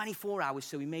outside for 24 hours,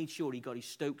 so he made sure he got his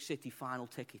Stoke City final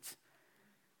ticket.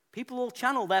 People all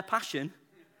channel their passion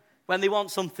when they want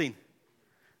something.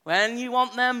 When you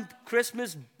want them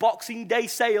Christmas, Boxing Day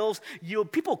sales,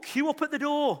 people queue up at the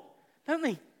door, don't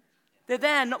they? They're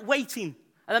there, not waiting.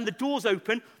 And then the doors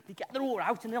open, they get the door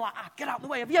out, and they're like, get out of the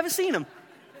way. Have you ever seen them?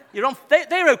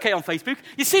 They're okay on Facebook.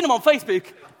 You've seen them on Facebook,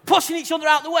 pushing each other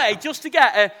out the way just to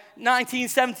get a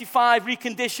 1975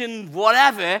 reconditioned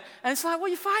whatever. And it's like, what are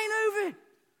you fighting over?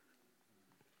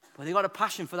 But they've got a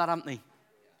passion for that, haven't they?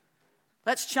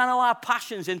 Let's channel our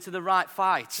passions into the right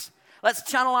fights. Let's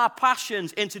channel our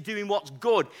passions into doing what's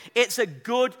good. It's a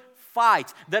good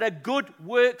fight. There are good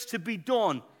works to be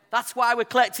done. That's why we're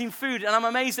collecting food. And I'm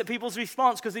amazed at people's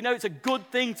response because they know it's a good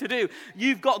thing to do.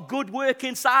 You've got good work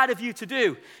inside of you to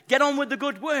do. Get on with the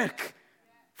good work.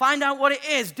 Find out what it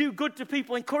is. Do good to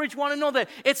people. Encourage one another.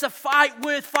 It's a fight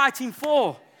worth fighting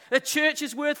for. The church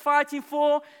is worth fighting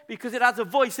for because it has a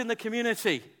voice in the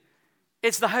community.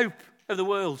 It's the hope of the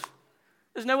world.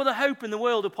 There's no other hope in the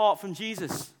world apart from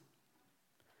Jesus.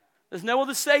 There's no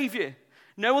other Savior.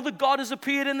 No other God has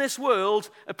appeared in this world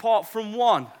apart from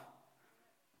one.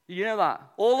 You know that?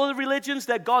 All other religions,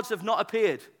 their gods have not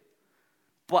appeared.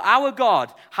 But our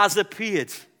God has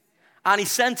appeared. And he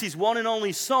sent his one and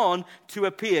only Son to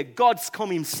appear. God's come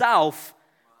himself.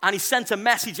 And he sent a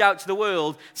message out to the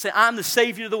world saying, I'm the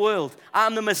Savior of the world.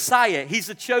 I'm the Messiah. He's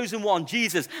the chosen one,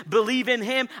 Jesus. Believe in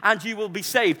him and you will be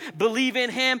saved. Believe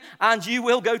in him and you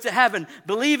will go to heaven.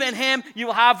 Believe in him, you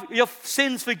will have your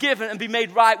sins forgiven and be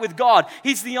made right with God.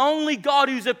 He's the only God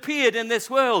who's appeared in this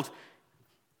world.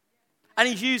 And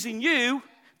he's using you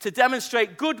to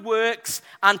demonstrate good works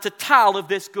and to tell of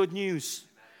this good news.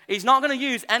 He's not going to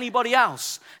use anybody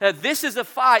else. This is a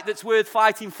fight that's worth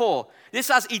fighting for. This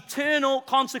has eternal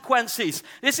consequences.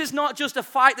 This is not just a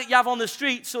fight that you have on the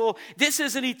streets, or this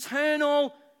is an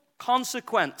eternal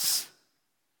consequence.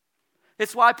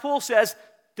 It's why Paul says,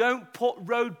 don't put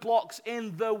roadblocks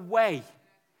in the way.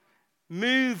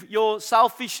 Move your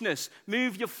selfishness,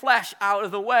 move your flesh out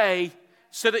of the way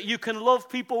so that you can love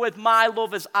people with my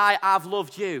love as I have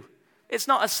loved you. It's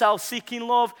not a self-seeking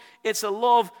love. It's a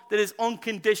love that is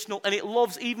unconditional, and it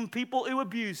loves even people who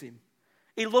abuse him.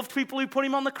 He loved people who put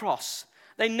him on the cross.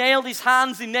 They nailed his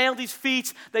hands, they nailed his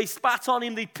feet, they spat on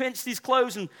him, they pinched his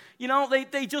clothes, and,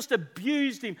 they just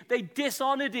abused him. They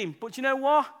dishonored him. But you know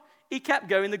what? He kept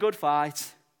going the good fight.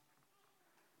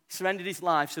 He surrendered his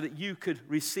life so that you could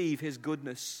receive his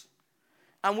goodness.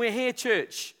 And we're here,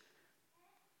 church,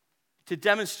 to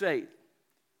demonstrate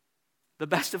the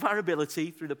best of our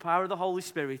ability through the power of the Holy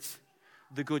Spirit,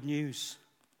 the good news.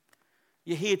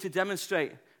 You're here to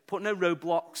demonstrate. Put no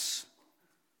roadblocks.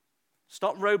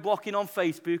 Stop roadblocking on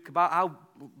Facebook about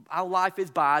how life is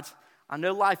bad. I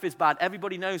know life is bad.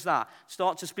 Everybody knows that.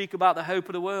 Start to speak about the hope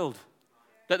of the world.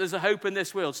 That there's a hope in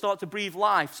this world. Start to breathe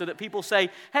life so that people say,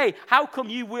 hey, how come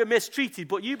you were mistreated,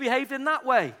 but you behaved in that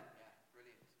way?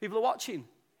 People are watching.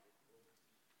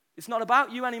 It's not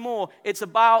about you anymore. It's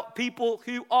about people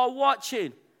who are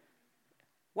watching.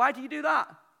 Why do you do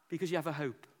that? Because you have a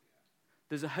hope.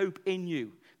 There's a hope in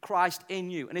you. Christ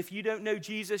in you. And if you don't know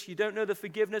Jesus, you don't know the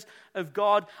forgiveness of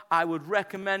God, I would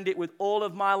recommend it with all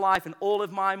of my life and all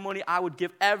of my money. I would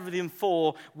give everything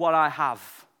for what I have.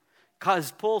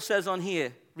 Because Paul says on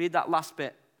here, read that last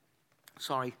bit.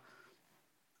 Sorry.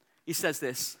 He says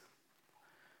this.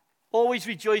 Always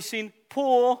rejoicing,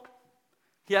 poor,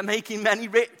 yet making many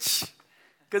rich.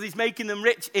 Because he's making them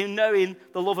rich in knowing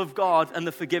the love of God and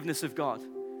the forgiveness of God.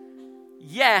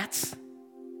 Yet,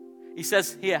 he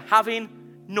says here, having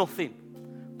nothing.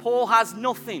 Paul has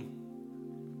nothing.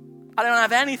 I don't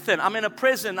have anything. I'm in a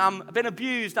prison. I've been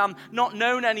abused. I'm not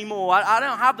known anymore. I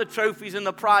don't have the trophies and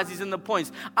the prizes and the points.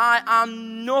 I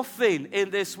am nothing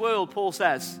in this world, Paul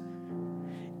says.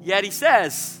 Yet he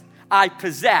says, I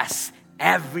possess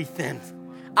everything.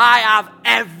 I have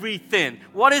everything.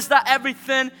 What is that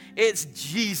everything? It's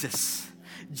Jesus.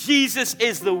 Jesus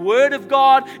is the Word of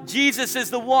God. Jesus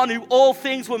is the one who all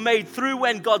things were made through.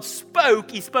 When God spoke,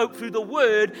 he spoke through the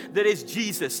Word that is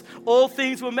Jesus. All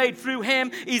things were made through him.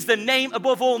 He's the name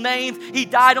above all names. He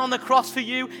died on the cross for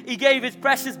you. He gave his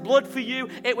precious blood for you.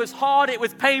 It was hard, it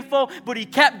was painful, but he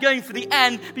kept going for the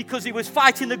end because he was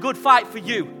fighting the good fight for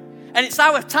you. And it's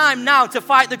our time now to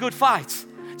fight the good fight.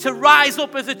 To rise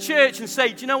up as a church and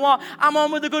say, do you know what? I'm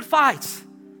on with the good fight.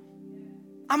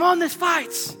 I'm on this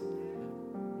fight.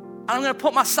 And I'm going to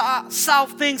put my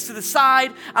self things to the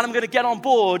side, and I'm going to get on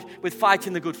board with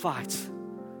fighting the good fight.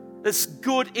 There's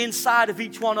good inside of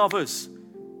each one of us.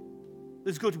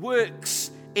 There's good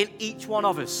works in each one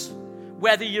of us.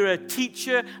 Whether you're a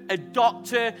teacher, a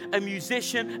doctor, a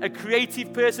musician, a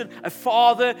creative person, a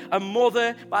father, a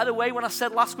mother. By the way, when I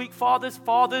said last week fathers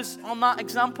on that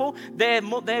example,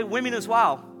 they're women as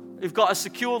well. Who've got a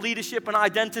secure leadership and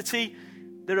identity.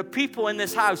 There are people in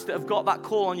this house that have got that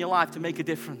call on your life to make a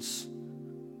difference.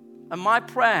 And my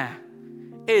prayer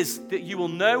is that you will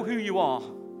know who you are.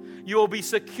 You will be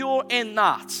secure in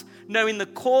that, knowing the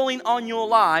calling on your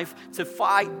life to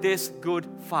fight this good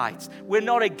fight. We're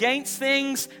not against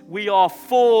things, we are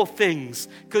for things,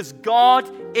 because God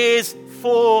is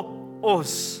for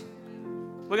us.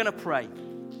 We're going to pray.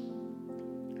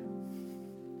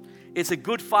 It's a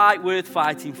good fight worth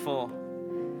fighting for.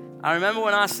 I remember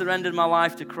when I surrendered my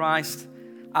life to Christ,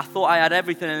 I thought I had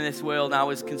everything in this world and I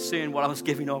was concerned what I was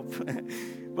giving up.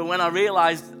 But when I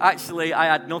realized actually I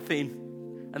had nothing,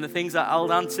 and the things I held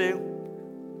on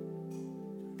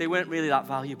to, they weren't really that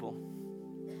valuable.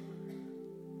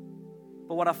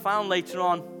 But what I found later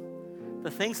on,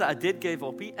 the things that I did give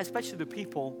up, especially the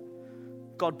people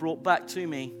God brought back to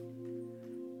me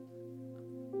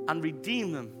and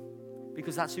redeemed them,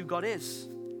 because that's who God is.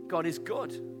 God is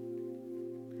good.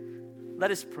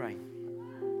 Let us pray.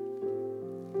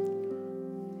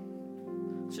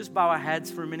 Let's just bow our heads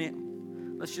for a minute.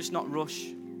 Let's just not rush.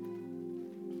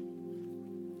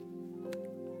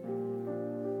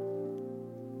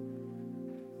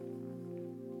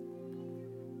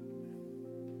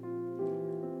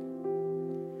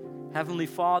 Heavenly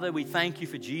Father, we thank you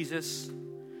for Jesus.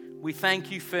 We thank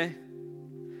you for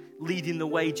leading the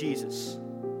way, Jesus.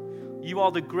 You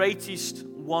are the greatest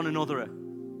one anotherer.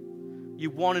 You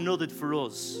one anothered for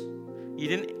us. You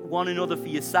didn't one another for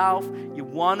yourself. You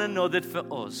one anothered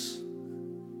for us.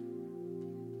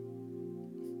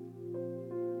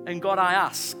 And God, I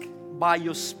ask by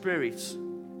your Spirit,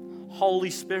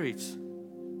 Holy Spirit,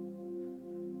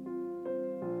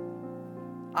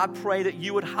 I pray that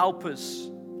you would help us.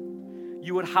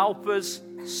 You would help us,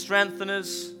 strengthen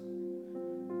us.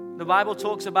 The Bible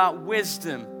talks about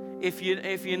wisdom. If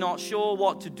you're not sure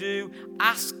what to do,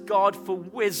 ask God for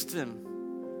wisdom.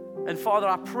 And Father,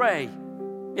 I pray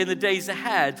in the days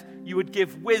ahead, you would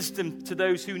give wisdom to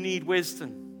those who need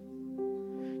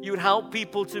wisdom. You would help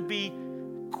people to be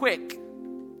quick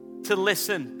to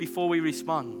listen before we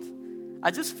respond.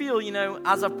 I just feel,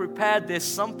 as I've prepared this,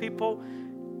 some people,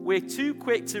 we're too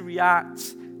quick to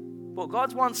react. But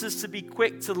God wants us to be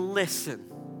quick to listen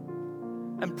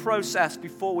and process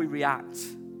before we react.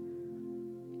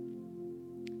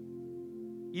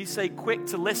 You say quick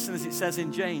to listen, as it says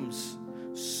in James.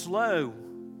 Slow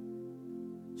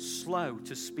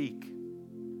to speak.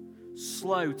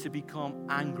 Slow to become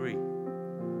angry.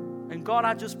 And God,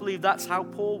 I just believe that's how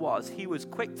Paul was. He was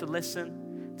quick to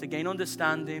listen, to gain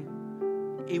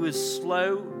understanding. He was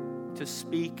slow to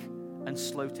speak and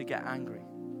slow to get angry.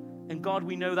 And God,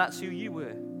 we know that's who you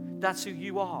were. That's who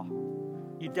you are.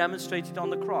 You demonstrated on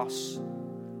the cross.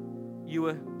 You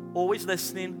were always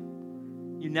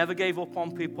listening. You never gave up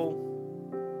on people.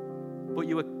 But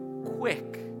you were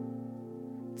quick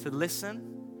to listen.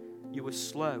 You were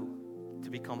slow to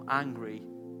become angry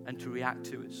and to react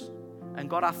to us. And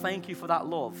God, I thank you for that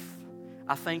love.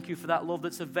 I thank you for that love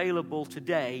that's available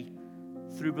today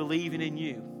through believing in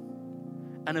you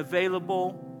and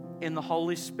available in the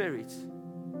Holy Spirit.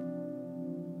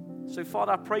 So,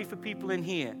 Father, I pray for people in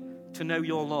here to know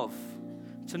your love,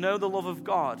 to know the love of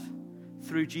God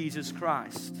through Jesus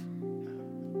Christ.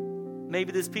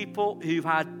 Maybe there's people who've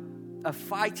are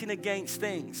fighting against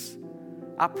things.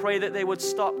 I pray that they would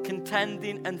stop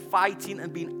contending and fighting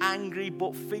and being angry,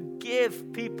 but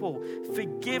forgive people,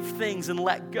 forgive things and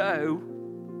let go.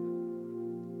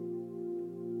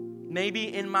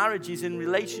 Maybe in marriages, in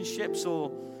relationships,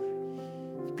 or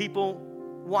people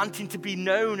wanting to be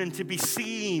known and to be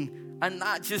seen, and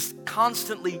that just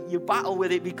constantly you battle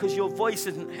with it because your voice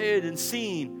isn't heard and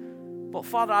seen. But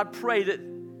Father, I pray that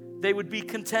they would be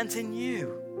content in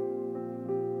you.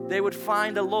 They would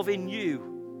find a love in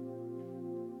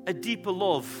you, a deeper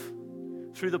love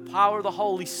through the power of the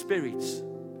Holy Spirit,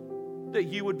 that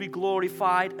you would be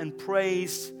glorified and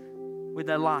praised with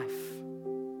their life.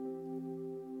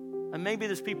 And maybe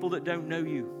there's people that don't know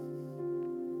you.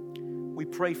 We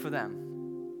pray for them.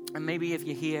 And maybe if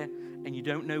you're here and you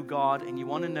don't know God and you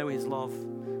want to know his love,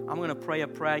 I'm going to pray a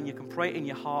prayer, and you can pray it in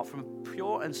your heart from a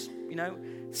pure and,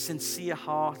 sincere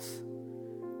heart.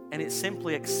 And it's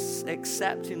simply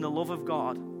accepting the love of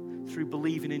God through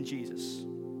believing in Jesus.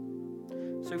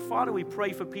 So, Father, we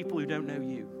pray for people who don't know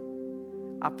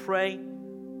you. I pray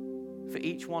for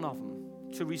each one of them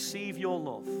to receive your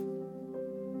love,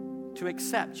 to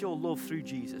accept your love through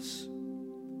Jesus.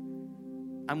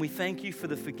 And we thank you for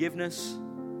the forgiveness.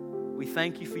 We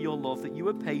thank you for your love, that you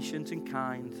are patient and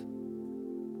kind.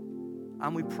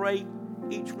 And we pray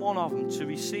each one of them to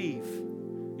receive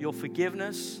your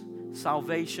forgiveness,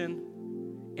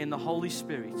 salvation in the Holy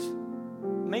Spirit.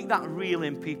 Make that real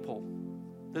in people,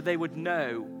 that they would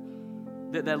know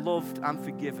that they're loved and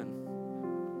forgiven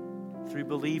through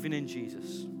believing in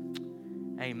Jesus.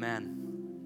 Amen.